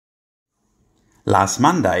Last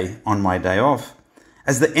Monday, on my day off,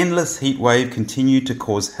 as the endless heat wave continued to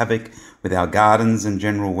cause havoc with our gardens and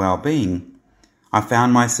general well-being, I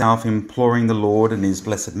found myself imploring the Lord and His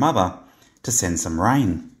Blessed Mother to send some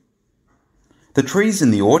rain. The trees in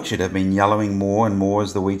the orchard have been yellowing more and more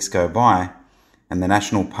as the weeks go by, and the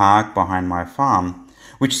national park behind my farm,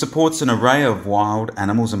 which supports an array of wild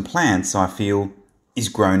animals and plants, I feel, is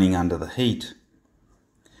groaning under the heat.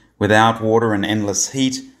 Without water and endless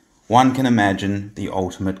heat, one can imagine the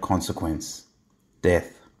ultimate consequence: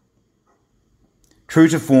 death. True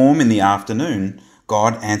to form, in the afternoon,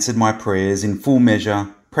 God answered my prayers in full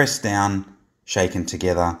measure, pressed down, shaken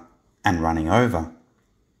together, and running over.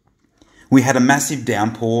 We had a massive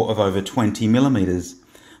downpour of over 20 millimetres,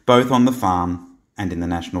 both on the farm and in the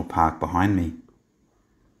national park behind me.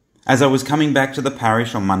 As I was coming back to the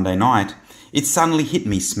parish on Monday night, it suddenly hit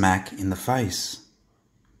me smack in the face.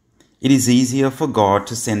 It is easier for God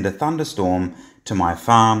to send a thunderstorm to my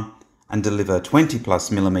farm and deliver 20 plus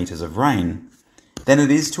millimetres of rain than it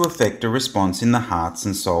is to effect a response in the hearts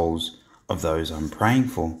and souls of those I'm praying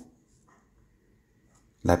for.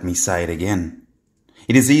 Let me say it again.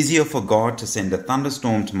 It is easier for God to send a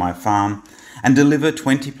thunderstorm to my farm and deliver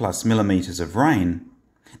 20 plus millimetres of rain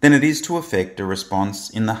than it is to effect a response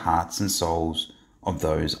in the hearts and souls of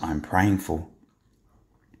those I'm praying for.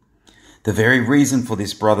 The very reason for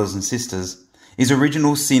this, brothers and sisters, is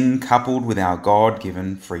original sin coupled with our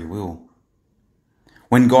God-given free will.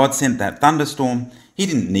 When God sent that thunderstorm, He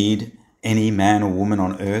didn't need any man or woman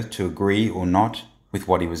on earth to agree or not with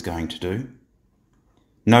what He was going to do.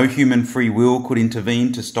 No human free will could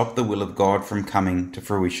intervene to stop the will of God from coming to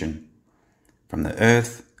fruition, from the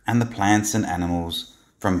earth and the plants and animals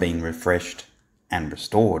from being refreshed and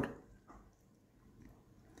restored.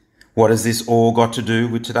 What has this all got to do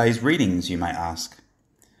with today's readings, you may ask?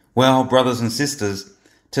 Well, brothers and sisters,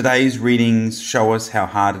 today's readings show us how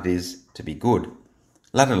hard it is to be good,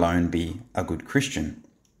 let alone be a good Christian.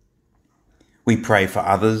 We pray for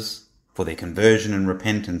others, for their conversion and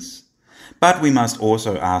repentance, but we must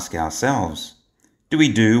also ask ourselves, do we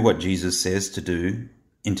do what Jesus says to do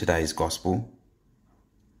in today's gospel?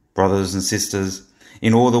 Brothers and sisters,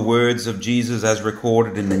 in all the words of Jesus as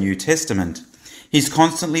recorded in the New Testament, He's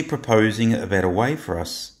constantly proposing a better way for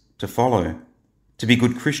us to follow, to be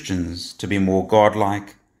good Christians, to be more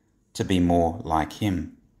godlike, to be more like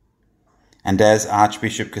Him. And as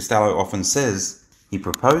Archbishop Costello often says, He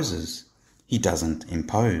proposes, He doesn't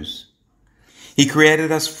impose. He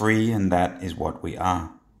created us free, and that is what we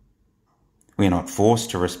are. We are not forced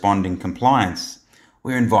to respond in compliance.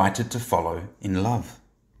 We are invited to follow in love.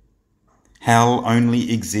 Hell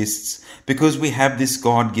only exists because we have this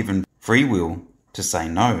God-given free will to say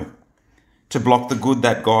no, to block the good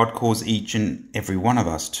that God calls each and every one of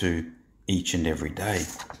us to each and every day.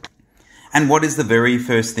 And what is the very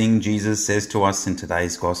first thing Jesus says to us in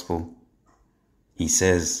today's gospel? He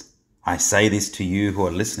says, I say this to you who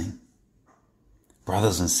are listening.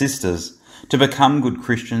 Brothers and sisters, to become good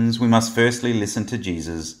Christians, we must firstly listen to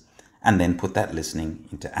Jesus and then put that listening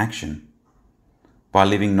into action by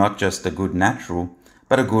living not just a good natural,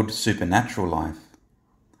 but a good supernatural life.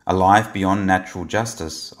 A life beyond natural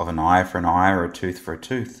justice of an eye for an eye or a tooth for a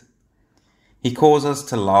tooth. He calls us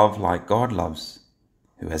to love like God loves,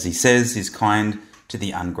 who, as He says, is kind to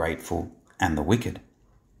the ungrateful and the wicked.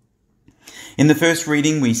 In the first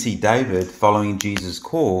reading, we see David following Jesus'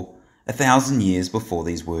 call 1,000 years before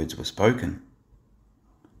these words were spoken.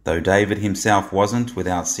 Though David himself wasn't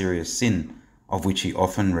without serious sin, of which he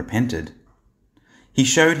often repented, he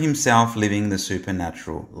showed himself living the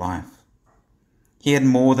supernatural life. He had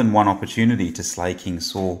more than one opportunity to slay King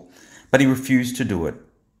Saul, but he refused to do it,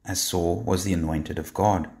 as Saul was the anointed of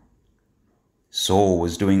God. Saul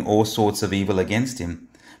was doing all sorts of evil against him,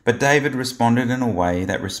 but David responded in a way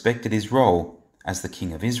that respected his role as the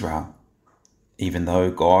king of Israel, even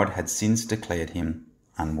though God had since declared him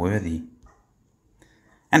unworthy.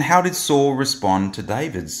 And how did Saul respond to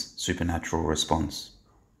David's supernatural response?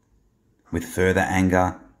 With further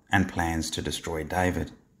anger and plans to destroy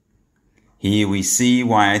David. Here we see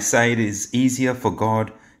why I say it is easier for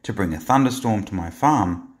God to bring a thunderstorm to my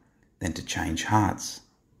farm than to change hearts.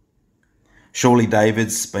 Surely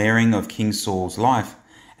David's sparing of King Saul's life,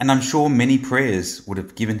 and I'm sure many prayers would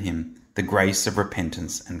have given him the grace of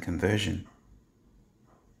repentance and conversion.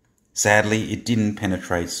 Sadly, it didn't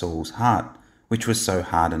penetrate Saul's heart, which was so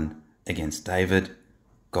hardened against David,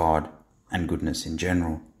 God, and goodness in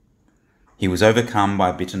general. He was overcome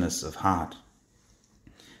by bitterness of heart.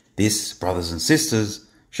 This, brothers and sisters,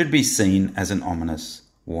 should be seen as an ominous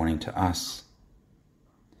warning to us.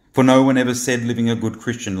 For no one ever said living a good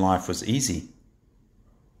Christian life was easy.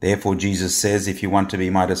 Therefore Jesus says, if you want to be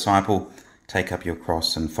my disciple, take up your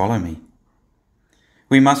cross and follow me.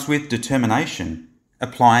 We must with determination,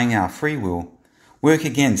 applying our free will, work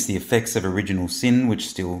against the effects of original sin which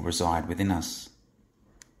still reside within us.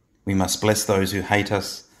 We must bless those who hate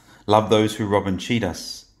us, love those who rob and cheat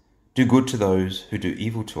us, do good to those who do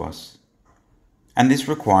evil to us. And this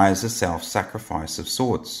requires a self-sacrifice of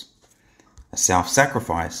sorts, a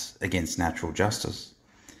self-sacrifice against natural justice,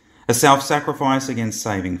 a self-sacrifice against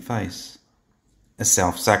saving face, a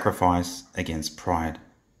self-sacrifice against pride.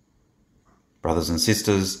 Brothers and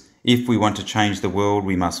sisters, if we want to change the world,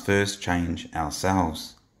 we must first change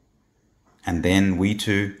ourselves. And then we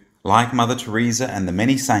too, like Mother Teresa and the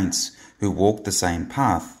many saints who walked the same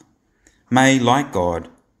path, may, like God,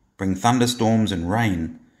 bring thunderstorms and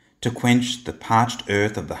rain to quench the parched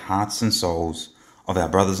earth of the hearts and souls of our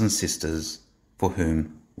brothers and sisters for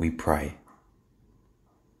whom we pray.